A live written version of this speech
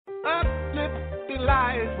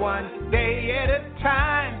lives one day at a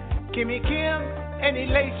time. Kimmy Kim and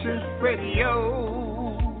Elations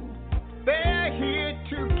Radio. They're here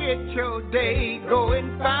to get your day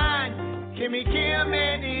going fine. Kimmy Kim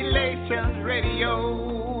and Elations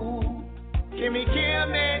Radio. Kimmy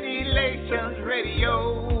Kim and Elations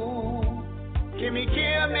Radio. Kimmy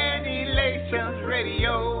Kim and Elations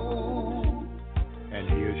Radio. And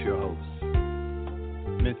here's your host,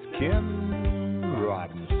 Miss Kim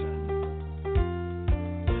Robinson.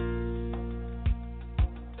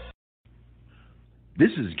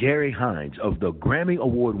 This is Gary Hines of the Grammy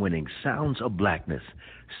Award-winning Sounds of Blackness,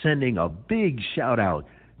 sending a big shout-out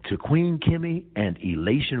to Queen Kimmy and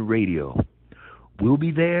Elation Radio. We'll be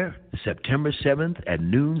there September 7th at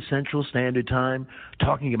noon Central Standard Time,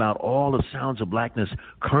 talking about all of Sounds of Blackness'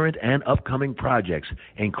 current and upcoming projects,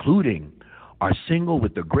 including our single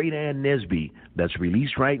with the great Ann Nesby that's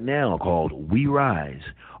released right now called We Rise,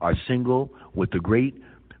 our single with the great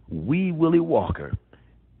Wee Willie Walker.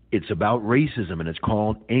 It's about racism, and it's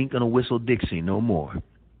called Ain't Gonna Whistle Dixie No More.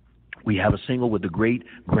 We have a single with the great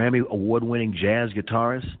Grammy Award-winning jazz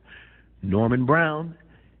guitarist Norman Brown,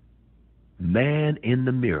 Man in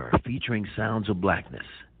the Mirror, featuring Sounds of Blackness.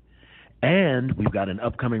 And we've got an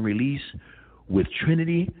upcoming release with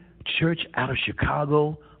Trinity Church out of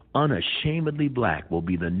Chicago, Unashamedly Black will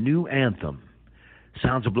be the new anthem.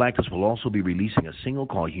 Sounds of Blackness will also be releasing a single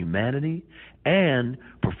called Humanity and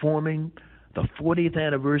performing the 40th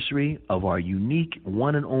anniversary of our unique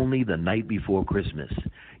one and only The Night Before Christmas.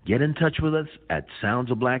 Get in touch with us at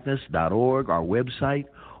soundsofblackness.org, our website,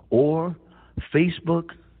 or Facebook,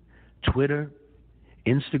 Twitter,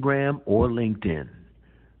 Instagram, or LinkedIn.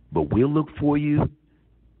 But we'll look for you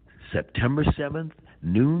September 7th,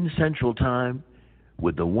 noon Central Time,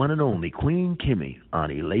 with the one and only Queen Kimmy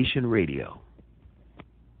on Elation Radio.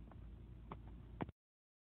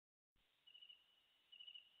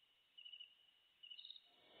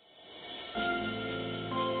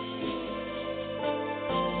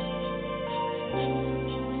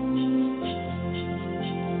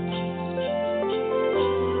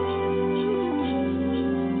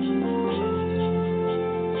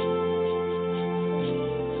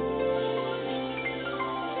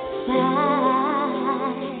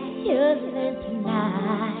 You're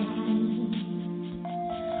tonight.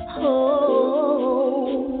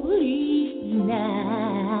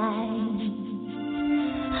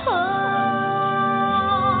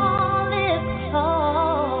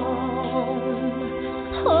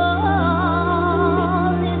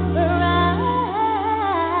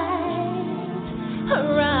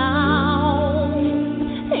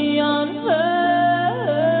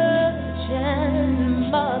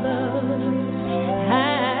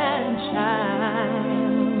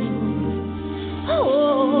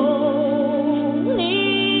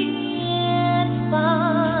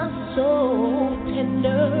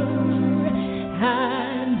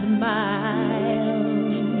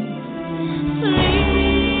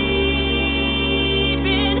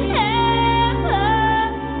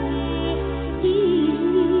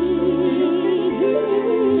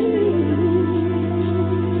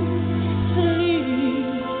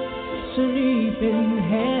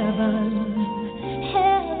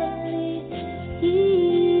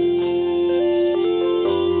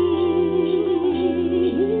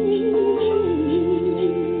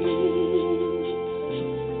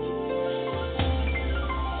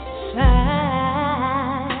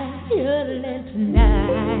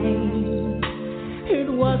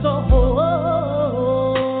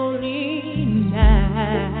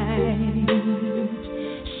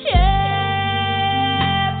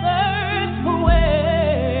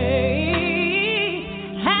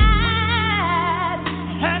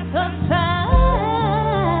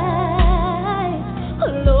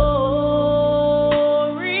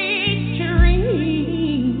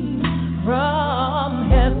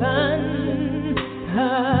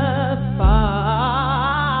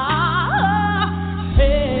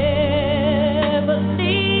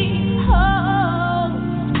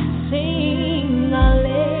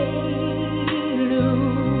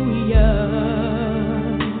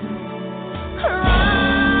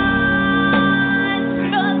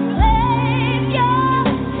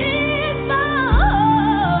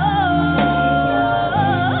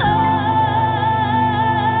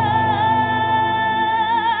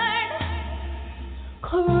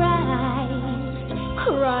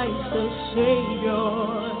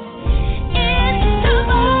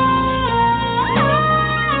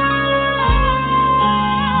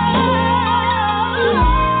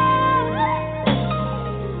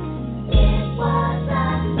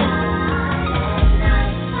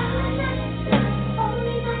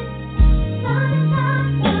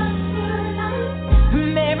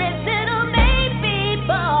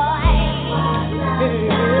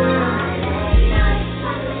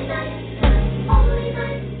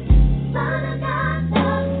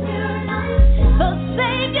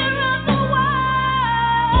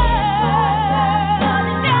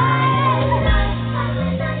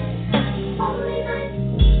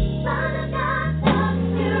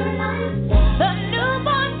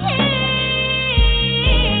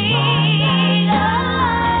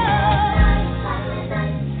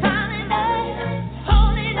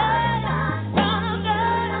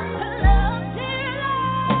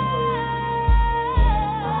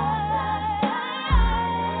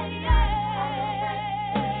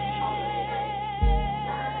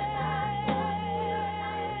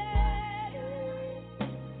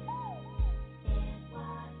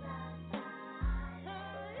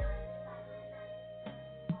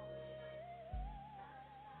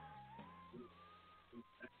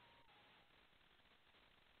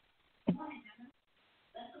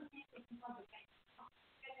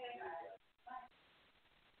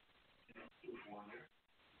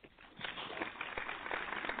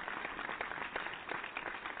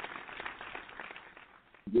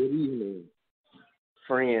 Good evening,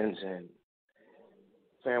 friends and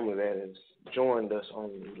family that has joined us on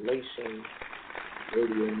eLATION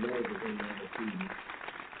Radio Magazine.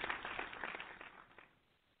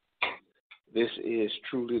 This is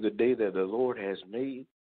truly the day that the Lord has made,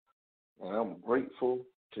 and I'm grateful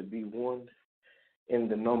to be one in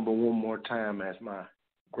the number one more time, as my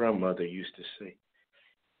grandmother used to say.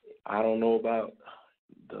 I don't know about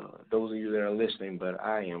those of you that are listening, but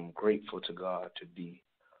I am grateful to God to be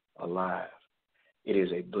alive. It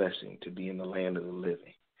is a blessing to be in the land of the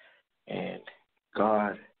living. And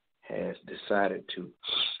God has decided to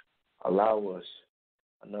allow us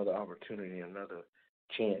another opportunity, another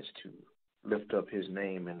chance to lift up his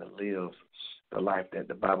name and to live the life that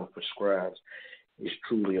the Bible prescribes. Is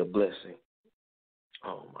truly a blessing.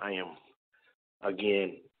 I am,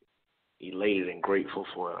 again, elated and grateful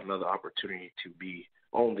for another opportunity to be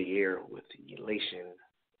on the air with the eLATION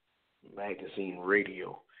Magazine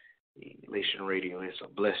Radio. eLATION Radio is a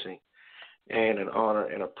blessing and an honor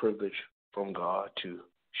and a privilege from God to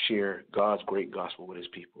share God's great gospel with his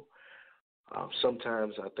people.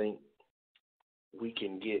 Sometimes I think we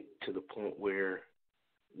can get to the point where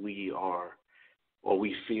we are, or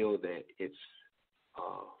we feel that it's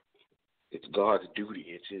God's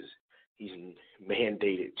duty. He's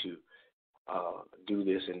mandated to do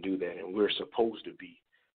this and do that, and we're supposed to be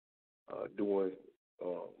doing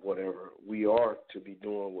whatever we are to be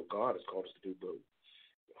doing what God has called us to do.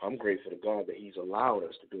 But I'm grateful to God that he's allowed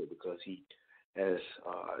us to do it, because he, as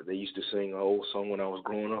they used to sing an old song when I was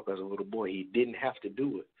growing up as a little boy, he didn't have to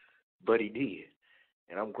do it, but he did.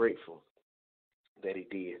 And I'm grateful that he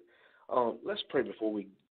did. Let's pray before we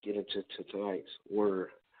get into tonight's word.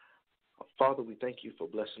 Father, we thank you for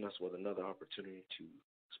blessing us with another opportunity to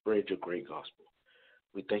spread your great gospel.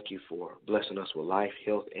 We thank you for blessing us with life,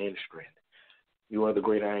 health, and strength. You are the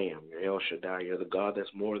great I am. You're El Shaddai. You're the God that's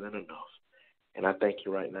more than enough. And I thank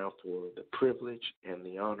you right now for the privilege and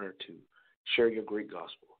the honor to share your great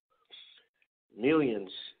gospel.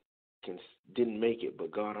 Millions didn't make it,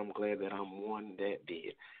 but God, I'm glad that I'm one that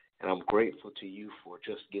did. And I'm grateful to you for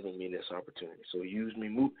just giving me this opportunity. So use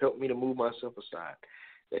me, help me to move myself aside,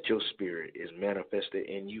 that your spirit is manifested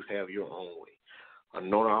and you have your own way.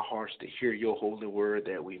 Anoint our hearts to hear your holy word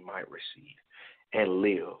that we might receive and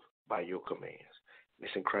live by your commands.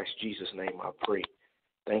 It's in Christ Jesus' name I pray.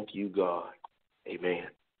 Thank you, God. Amen.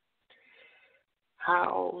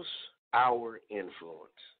 How's our influence?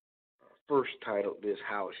 First titled this,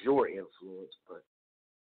 How's Your Influence? But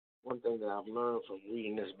one thing that I've learned from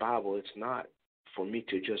reading this Bible, it's not for me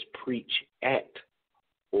to just preach at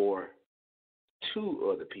or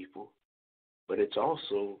to other people, but it's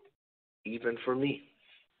also even for me.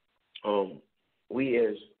 We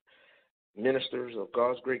as ministers of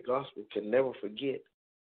God's great gospel can never forget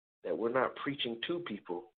that we're not preaching to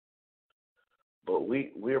people, but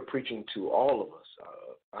we're preaching to all of us,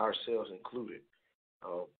 ourselves included.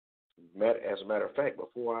 As a matter of fact,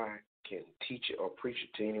 before I can teach it or preach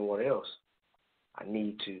it to anyone else, I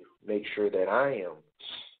need to make sure that I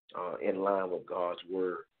am in line with God's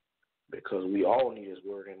word, because we all need his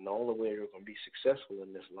word, and the only way we're going to be successful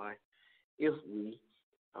in this life if we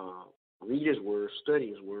read his word, study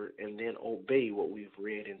his word, and then obey what we've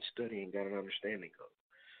read and studied and got an understanding of.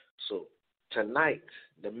 So tonight,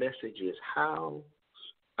 the message is, how's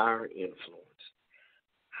our influence?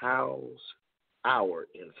 How's our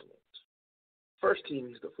influence? 1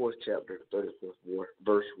 Kings, the 4th chapter, the 34th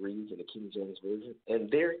verse reads in the King James Version, "And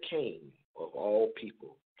there came of all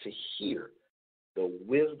people to hear the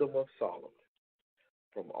wisdom of Solomon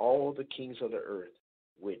from all the kings of the earth,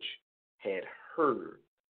 which had heard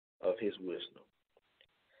of his wisdom."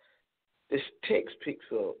 This text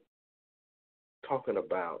picks up talking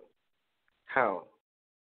about how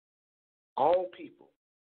all people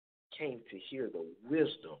came to hear the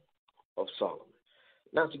wisdom of Solomon.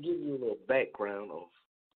 Now, to give you a little background of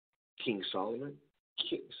King Solomon,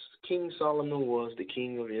 King Solomon was the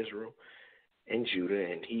king of Israel and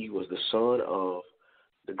Judah, and he was the son of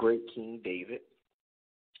the great King David.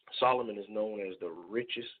 Solomon is known as the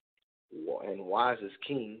richest and wisest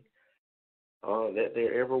king that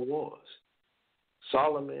there ever was.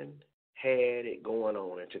 Solomon had it going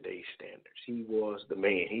on in today's standards. He was the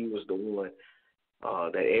man. He was the one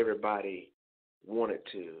that everybody wanted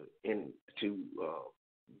to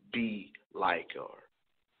be like,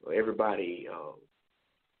 or everybody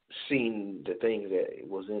seen the things that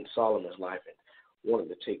was in Solomon's life and wanted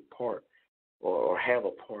to take part or have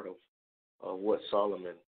a part of what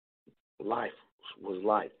Solomon's life was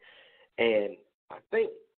like. And I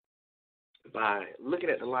think by looking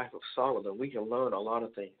at the life of Solomon, we can learn a lot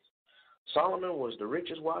of things. Solomon was the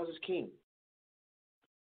richest, wisest king.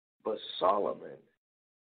 But Solomon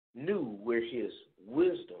knew where his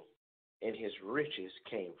wisdom and his riches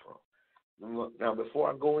came from. Now,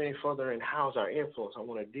 before I go any further in how's our influence I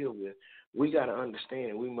want to deal with, we got to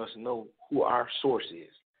understand and we must know who our source is.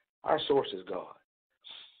 Our source is God.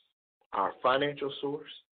 Our financial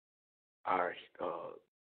source, our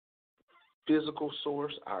physical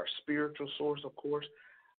source, our spiritual source, of course.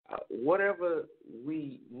 Whatever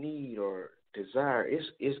we need or desire,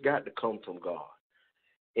 it's got to come from God.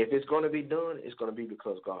 If it's going to be done, it's going to be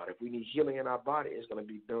because of God. If we need healing in our body, it's going to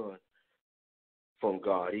be done from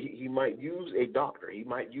God. He might use a doctor. He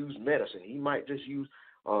might use medicine. He might just use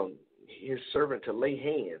his servant to lay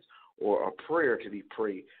hands or a prayer to be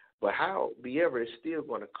prayed. But however, it's still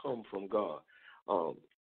going to come from God.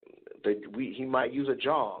 He might use a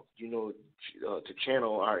job, to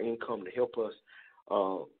channel our income to help us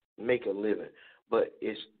make a living. But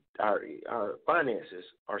it's our finances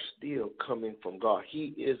are still coming from God.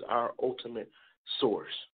 He is our ultimate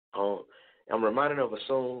source. I'm reminded of a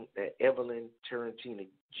song that Evelyn Tarantino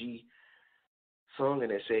G sung,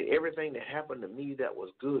 and it said, "Everything that happened to me that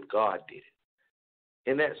was good, God did it."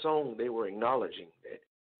 In that song, they were acknowledging that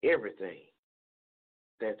everything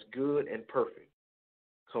that's good and perfect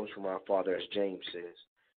comes from our Father, as James says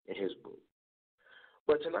in his book.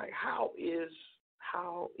 But tonight, how is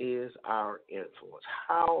our influence?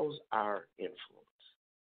 How's our influence?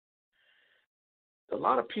 A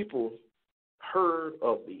lot of people heard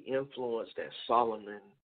of the influence that Solomon,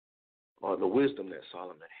 or the wisdom that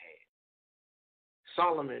Solomon had.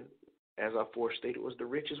 Solomon, as I forestated, was the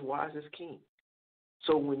richest, wisest king.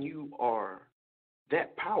 So when you are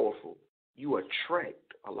that powerful, you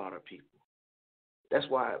attract a lot of people. That's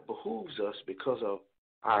why it behooves us, because of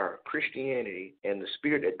our Christianity and the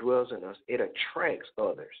spirit that dwells in us, it attracts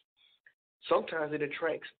others. Sometimes it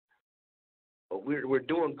attracts, we're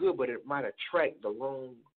doing good, but it might attract the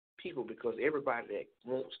wrong people, because everybody that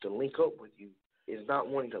wants to link up with you is not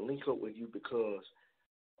wanting to link up with you because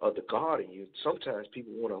of the God in you. Sometimes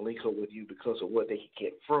people want to link up with you because of what they can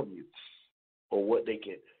get from you or what they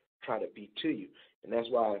can try to be to you. And that's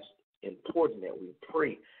why it's important that we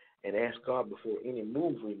pray and ask God before any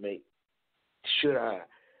move we make, should I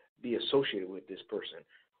be associated with this person?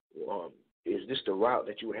 Is this the route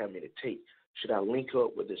that you would have me to take? Should I link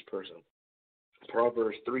up with this person?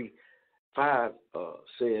 Proverbs 3:5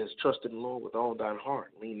 says, "Trust in the Lord with all thine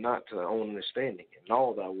heart. Lean not to thy own understanding. In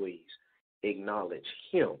all thy ways acknowledge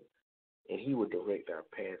him, and he will direct our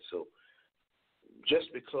path." So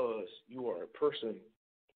just because you are a person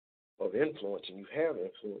of influence and you have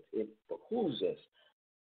influence, it behooves us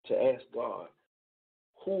to ask God,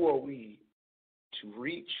 who are we to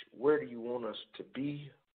reach? Where do you want us to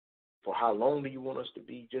be? For how long do you want us to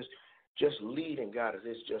be? Just lead and guide us.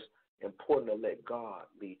 It's just important to let God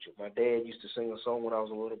lead you. My dad used to sing a song when I was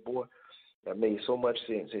a little boy that made so much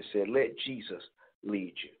sense. It said, "Let Jesus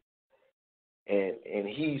lead you." And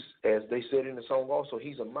he's, as they said in the song also,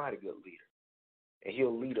 he's a mighty good leader. And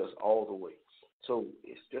he'll lead us all the way. So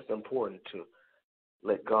it's just important to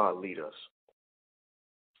let God lead us.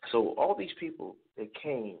 So all these people, they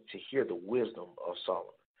came to hear the wisdom of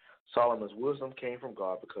Solomon. Solomon's wisdom came from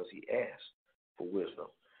God because he asked for wisdom.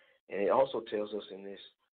 And it also tells us in this,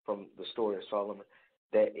 from the story of Solomon,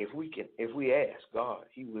 that if we ask God,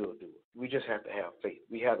 he will do it. We just have to have faith.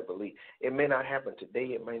 We have to believe. It may not happen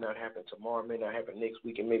today. It may not happen tomorrow. It may not happen next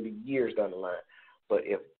week. It may be years down the line. But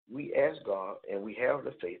if we ask God and we have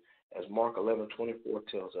the faith, as Mark 11:24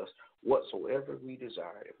 tells us, whatsoever we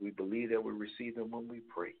desire, if we believe that we receive them when we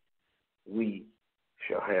pray, we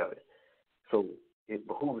shall have it. So it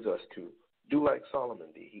behooves us to do like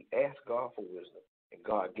Solomon did. He asked God for wisdom, and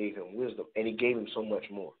God gave him wisdom, and he gave him so much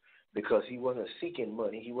more, because he wasn't seeking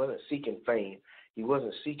money. He wasn't seeking fame. He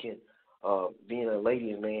wasn't seeking being a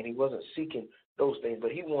ladies' man. He wasn't seeking those things,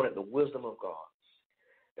 but he wanted the wisdom of God.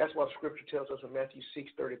 That's why Scripture tells us in Matthew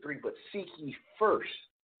 6:33, "But seek ye first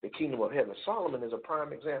the kingdom of heaven." Solomon is a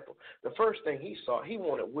prime example. The first thing he sought, he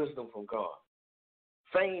wanted wisdom from God.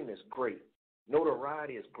 Fame is great.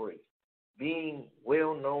 Notoriety is great. Being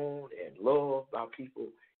well known and loved by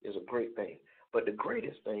people is a great thing. But the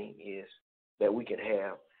greatest thing is that we can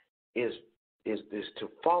have is this, to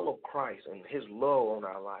follow Christ and his love on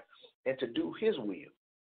our life and to do his will.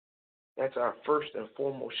 That's our first and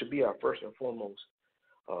foremost, should be our first and foremost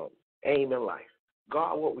aim in life.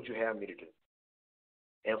 God, what would you have me to do?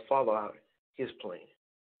 And follow out his plan.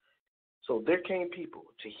 So there came people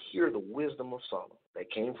to hear the wisdom of Solomon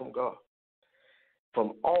that came from God,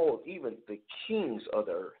 from all, even the kings of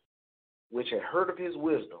the earth, which had heard of his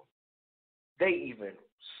wisdom. They even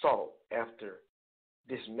sought after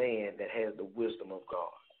this man that had the wisdom of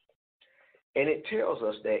God. And it tells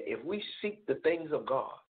us that if we seek the things of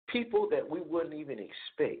God, people that we wouldn't even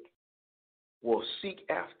expect will seek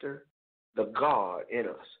after the God in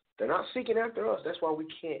us. They're not seeking after us. That's why we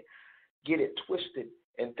can't get it twisted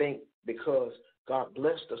and think because God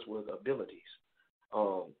blessed us with abilities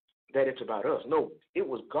that it's about us. No, it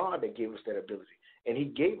was God that gave us that ability. And he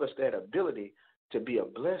gave us that ability to be a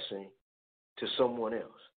blessing to someone else.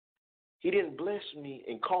 He didn't bless me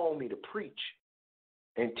and call me to preach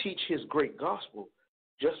and teach his great gospel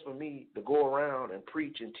just for me to go around and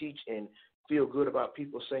preach and teach and feel good about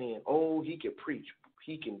people saying, oh, he can preach,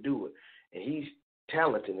 he can do it, and he's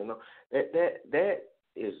talented. You know, that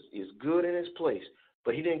is good in his place,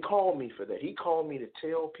 but he didn't call me for that. He called me to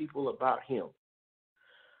tell people about him.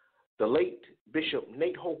 The late Bishop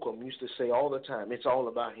Nate Holcomb used to say all the time, it's all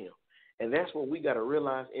about him. And that's what we got to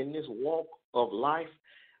realize in this walk of life.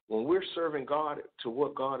 When we're serving God to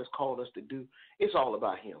what God has called us to do, it's all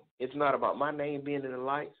about him. It's not about my name being in the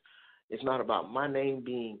lights. It's not about my name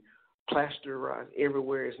being plasterized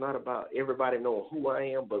everywhere. It's not about everybody knowing who I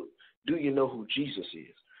am, but do you know who Jesus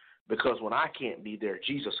is? Because when I can't be there,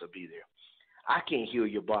 Jesus will be there. I can't heal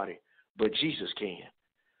your body, but Jesus can.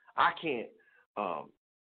 I can't.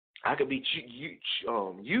 I could be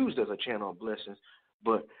used as a channel of blessings,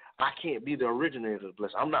 but I can't be the originator of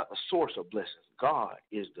blessings. I'm not the source of blessings. God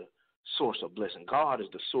is the source of blessing. God is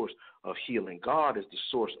the source of healing. God is the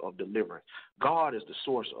source of deliverance. God is the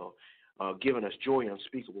source of giving us joy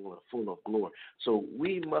unspeakable and full of glory. So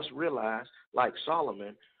we must realize, like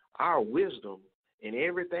Solomon, our wisdom and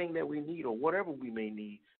everything that we need or whatever we may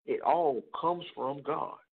need, it all comes from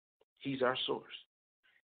God. He's our source.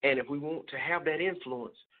 And if we want to have that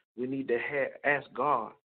influence, we need to ask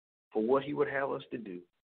God for what he would have us to do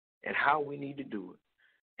and how we need to do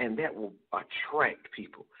it. And that will attract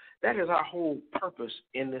people. That is our whole purpose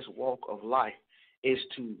in this walk of life, is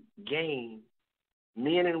to gain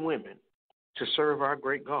men and women to serve our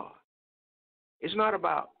great God. It's not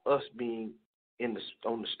about us being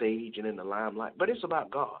on the stage and in the limelight, but it's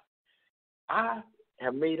about God. I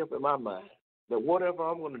have made up in my mind that whatever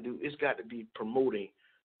I'm going to do, it's got to be promoting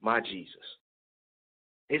my Jesus.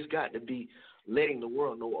 It's got to be letting the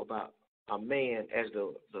world know about a man, as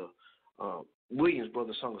the Williams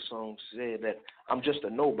Brothers sung a song, said that I'm just a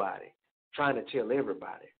nobody trying to tell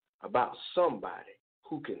everybody about somebody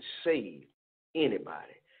who can save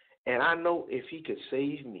anybody. And I know if he could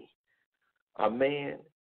save me, a man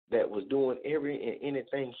that was doing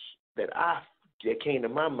anything that came to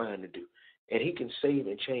my mind to do, and he can save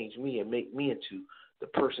and change me and make me into the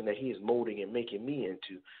person that he is molding and making me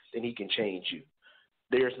into, then he can change you.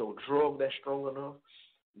 There's no drug that's strong enough.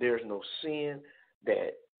 There's no sin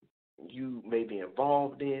that you may be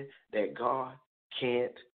involved in that God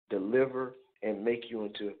can't deliver and make you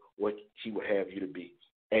into what he would have you to be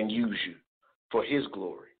and use you for his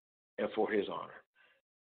glory and for his honor.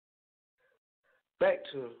 Back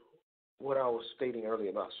to what I was stating earlier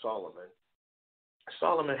about Solomon.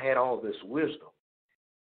 Solomon had all this wisdom,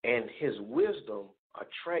 and his wisdom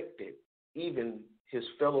attracted even his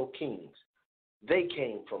fellow kings. They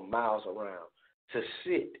came from miles around to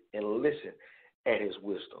sit and listen at his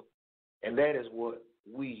wisdom. And that is what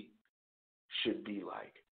we should be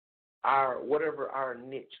like. Whatever our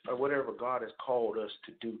niche or whatever God has called us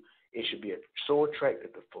to do, it should be so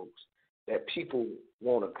attractive to folks that people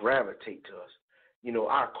want to gravitate to us. You know,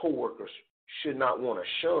 our coworkers should not want to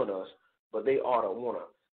shun us, but they ought to want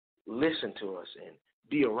to listen to us and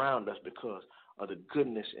be around us because of the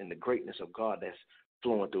goodness and the greatness of God that's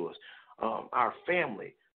flowing through us. Our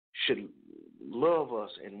family should love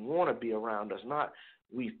us and want to be around us, not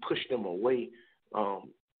we push them away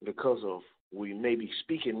because of we may be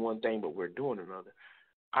speaking one thing but we're doing another.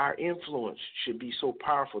 Our influence should be so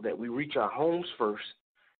powerful that we reach our homes first,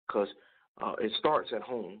 because it starts at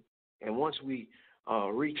home. And once we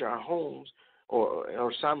reach our homes,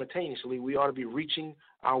 or simultaneously, we ought to be reaching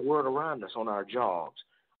our world around us on our jobs,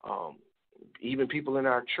 even people in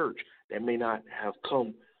our church that may not have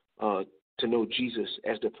come to know Jesus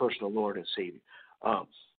as their personal Lord and Savior,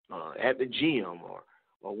 at the gym or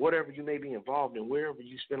whatever you may be involved in, wherever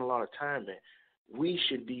you spend a lot of time at. We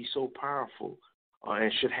should be so powerful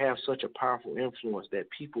and should have such a powerful influence that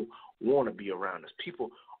people want to be around us.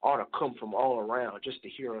 People ought to come from all around just to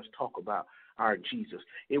hear us talk about our Jesus.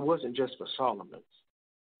 It wasn't just for Solomon,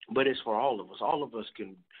 but it's for all of us. All of us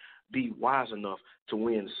can be wise enough to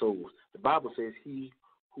win souls. The Bible says he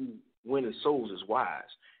who winning souls is wise.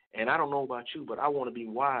 And I don't know about you, but I want to be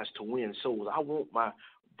wise to win souls. I want my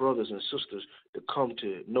brothers and sisters to come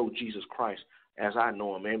to know Jesus Christ as I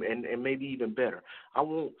know him, and maybe even better. I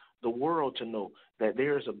want the world to know that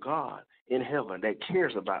there is a God in heaven that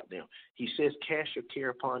cares about them. He says, cast your care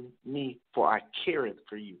upon me, for I careth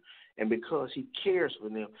for you. And because he cares for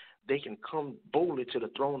them, they can come boldly to the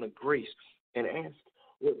throne of grace and ask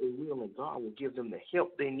what they will, and God will give them the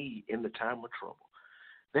help they need in the time of trouble.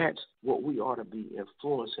 That's what we ought to be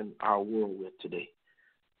influencing our world with today.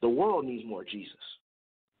 The world needs more Jesus.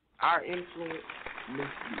 Our influence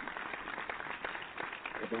must be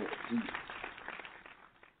about Jesus.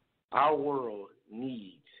 Our world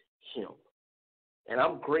needs him. And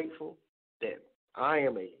I'm grateful that I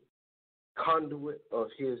am a conduit of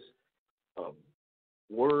his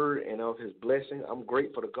word and of his blessing. I'm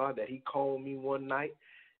grateful to God that he called me one night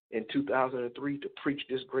in 2003 to preach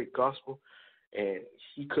this great gospel. And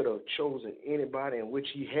he could have chosen anybody, in which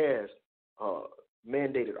he has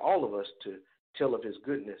mandated all of us to tell of his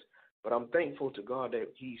goodness. But I'm thankful to God that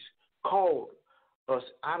he's called us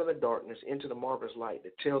out of the darkness into the marvelous light to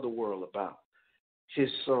tell the world about his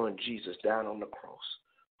son Jesus down on the cross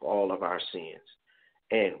for all of our sins.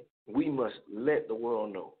 And we must let the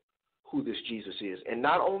world know who this Jesus is. And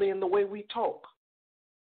not only in the way we talk,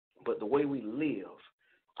 but the way we live.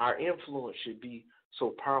 Our influence should be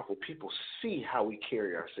so powerful. People see how we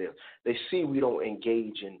carry ourselves. They see we don't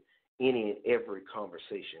engage in any and every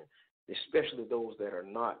conversation, especially those that are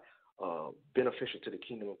not beneficial to the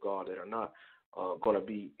kingdom of God, that are not going to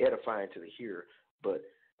be edifying to the hearer. But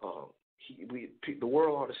the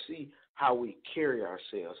world ought to see how we carry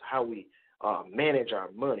ourselves, how we manage our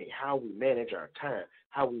money, how we manage our time,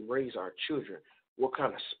 how we raise our children, what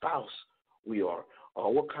kind of spouse we are,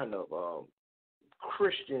 what kind of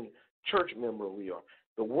Christian church member we are.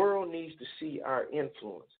 The world needs to see our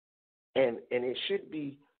influence, and it should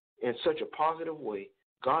be in such a positive way,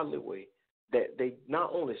 godly way, that they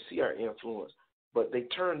not only see our influence, but they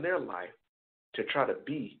turn their life to try to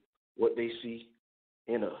be what they see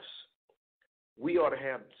in us. We ought to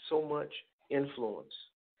have so much influence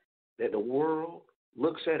that the world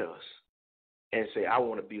looks at us and say, I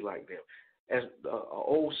want to be like them. As an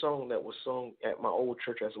old song that was sung at my old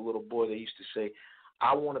church as a little boy, they used to say,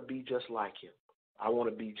 I want to be just like him. I want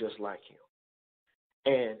to be just like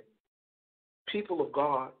him. And people of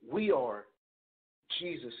God, we are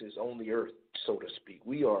Jesus's on the earth, so to speak.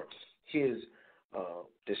 We are his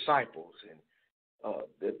disciples. And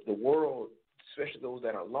the world, especially those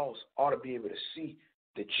that are lost, ought to be able to see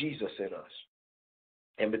the Jesus in us.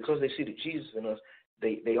 And because they see the Jesus in us,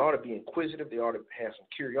 they ought to be inquisitive. They ought to have some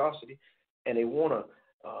curiosity. And they want to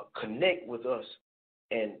connect with us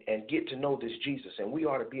and get to know this Jesus. And we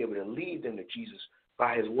ought to be able to lead them to Jesus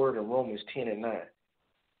by his word in Romans 10 and 9.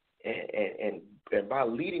 And by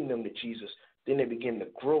leading them to Jesus, then they begin to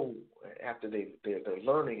grow after they're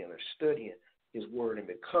learning and they're studying his word and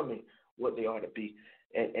becoming what they ought to be.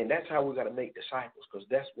 And that's how we got to make disciples, because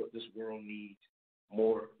that's what this world needs,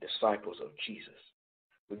 more disciples of Jesus.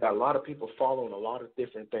 We've got a lot of people following a lot of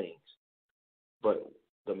different things. But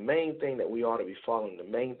the main thing that we ought to be following, the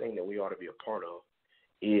main thing that we ought to be a part of,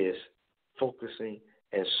 is focusing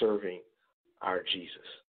and serving our Jesus.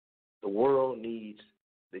 The world needs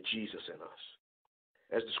the Jesus in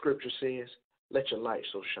us. As the scripture says, let your light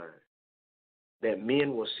so shine that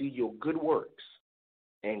men will see your good works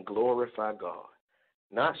and glorify God.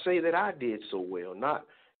 Not say that I did so well, not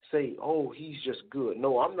say, oh, he's just good.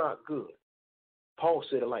 No, I'm not good. Paul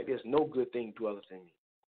said it like this, no good thing dwelleth in me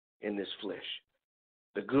in this flesh.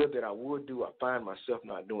 The good that I would do, I find myself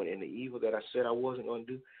not doing. And the evil that I said I wasn't going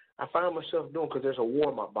to do, I find myself doing, because there's a war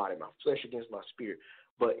in my body, my flesh against my spirit.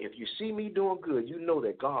 But if you see me doing good, you know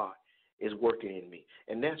that God is working in me.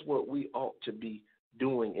 And that's what we ought to be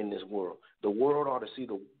doing in this world. The world ought to see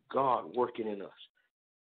the God working in us.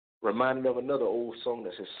 Reminded of another old song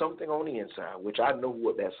that says, something on the inside, which I know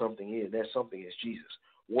what that something is. That something is Jesus,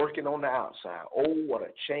 working on the outside. Oh, what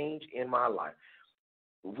a change in my life.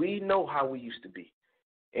 We know how we used to be.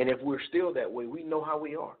 And if we're still that way, we know how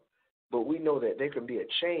we are. But we know that there can be a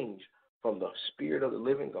change from the Spirit of the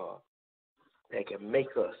living God that can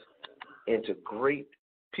make us into great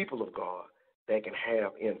people of God that can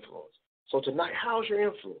have influence. So tonight, how's your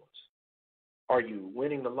influence? Are you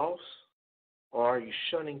winning the lost, or are you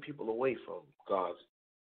shunning people away from God's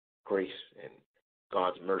grace and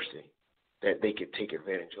God's mercy that they could take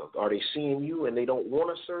advantage of? Are they seeing you and they don't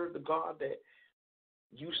want to serve the God that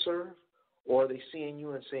you serve? Or are they seeing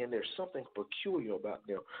you and saying there's something peculiar about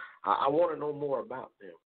them? I want to know more about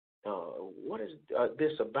them. What is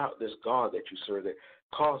this about this God that you serve that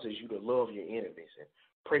causes you to love your enemies? And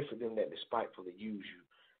Pray for them that despitefully use you,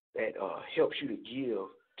 that helps you to give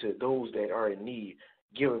to those that are in need.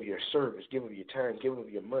 Give of your service, give of your time, give of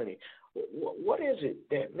your money. What is it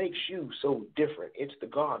that makes you so different? It's the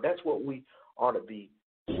God. That's what we ought to be.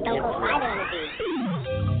 His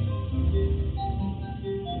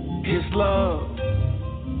love.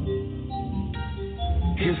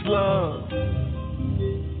 His love.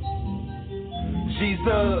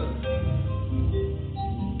 Jesus.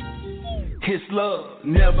 His love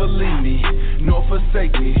never leave me, nor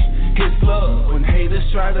forsake me. His love, when haters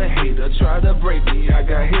try to hate or try to break me, I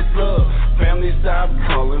got his love. Family stop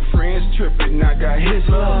calling, friends tripping, I got his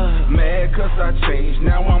love. Mad cause I changed,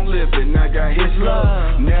 now I'm living, I got his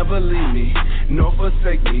love. Never leave me, nor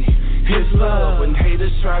forsake me. His love, when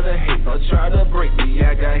haters try to hate or try to break me,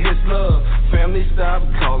 I got his love. Family stop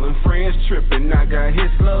calling, friends tripping, I got his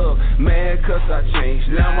love. Mad cause I changed,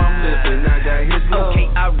 now I'm living, I got his love. Okay,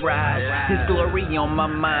 I rise. His glory on my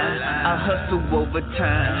mind. I hustle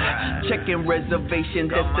overtime, checking reservation,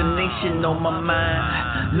 destination on my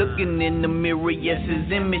mind. Looking in the mirror, yes, his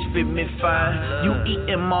image fit me fine. You eat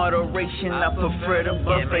in moderation, I prefer the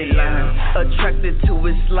buffet line. Attracted to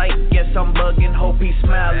his light, guess I'm bugging, hope he's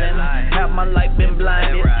smiling. Have my life been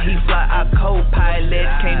blinded? He fly, I co-pilot.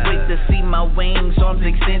 Can't wait to see my wings, arms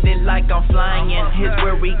extended like I'm flying. His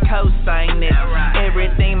where he co-sign it.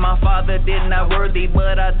 Everything my father did not worthy,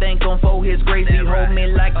 but I thank him for his grace. He hold me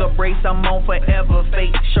like a brace, I'm on forever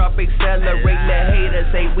fate. Sharp accelerate, let haters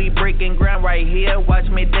say we breaking ground right here. Watch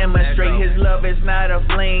me demonstrate. His love is not a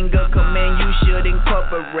fling, a command you should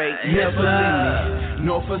incorporate. Never leave me,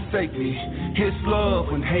 nor forsake me. His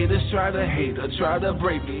love, when haters try to hate or try to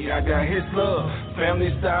break me, I got his love.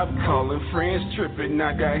 Family stop calling, friends tripping,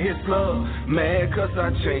 I got his love. Mad cause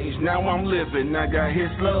I changed, now I'm living, I got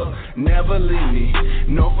his love. Never leave me,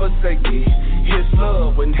 nor forsake me. His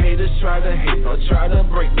love, when haters try to hate or try to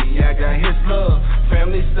break me, I got his love.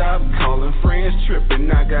 Family stop calling, friends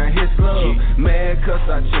tripping, I got his love. Mad cause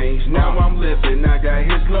I changed, now I'm living, I got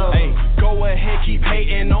his love. Hey, go ahead, keep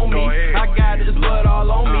hating on me. I got his blood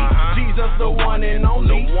all on me. Jesus the one and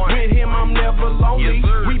only. With him I'm never lonely.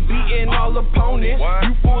 We beating all opponents.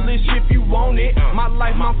 You foolish if you want it. My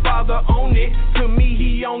life, my father own it. To me,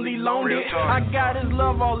 he only loaned it. I got his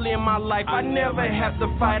love all in my life. I never have to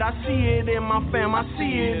fight. I see it in my fam. I see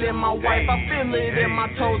it in my wife. I feel it in my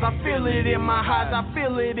toes. I feel it in my highs. I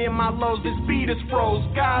feel it in my lows. This beat is froze.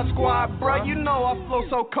 God squad, bruh, you know I flow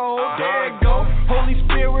so cold. There it go. Holy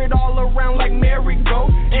Spirit all around like merry-go.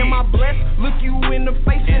 Am I blessed? Look you in the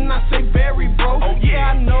face and I say very, bro.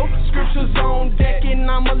 Yeah, I know. Scriptures on deck and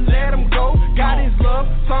I'ma let him go. God is love.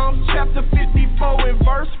 Psalms chapter 54 and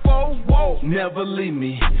verse 4. Whoa. Never leave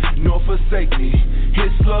me, nor forsake me.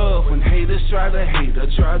 His love, when haters try to hate or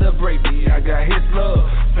try to break me, I got his love.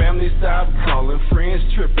 Family stop calling, friends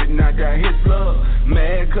tripping, I got his love.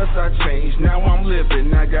 Mad cause I changed, now I'm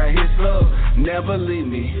living, I got his love. Never leave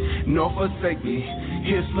me, nor forsake me.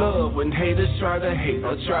 His love, when haters try to hate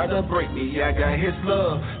or try to break me, I got his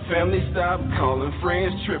love. Family stop calling,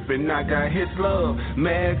 friends tripping, I got his love.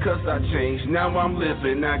 Mad cause I changed, now I'm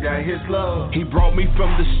living, I got his love. He brought me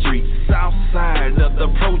from the streets, south side of the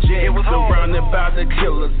project. It was surrounded by the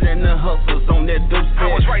killers and the hustlers on that dope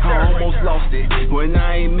set. I almost lost it when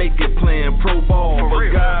I ain't make it playing pro ball.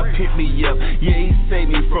 But God picked me up, yeah, he saved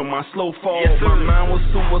me from my slow fall. My mind was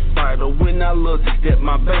suicidal when I looked at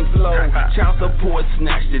my bank flow. Child support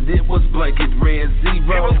snatched it, it was blanket red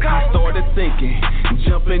zero. I started thinking,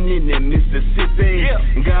 jumping in that Mississippi.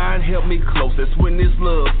 God helped me close, that's when this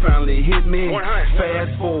love finally hit me.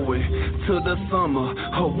 Fast forward to the summer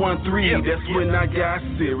of 13, that's when I got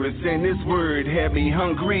serious and this word had me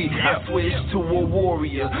hungry. I switched to a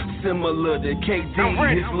warrior, similar to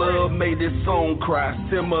KD. His love made this song cry,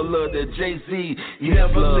 similar to Jay-Z.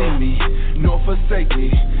 Never leave me, nor forsake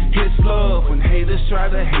me. His love, when haters try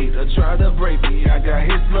to hate or try to break me, I got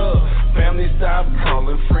his love. Family stop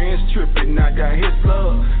calling, friends tripping, I got his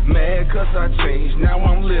love. Mad cause I changed, now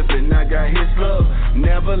I'm living, I got his love.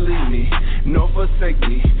 Never leave me, nor forsake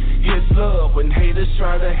me. His love, when haters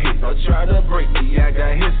try to hate or try to break me, I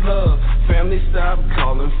got his love. Family stop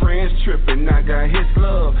calling, friends tripping, I got his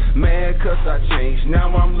love. Mad cause I changed,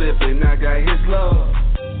 now I'm living, I got his love.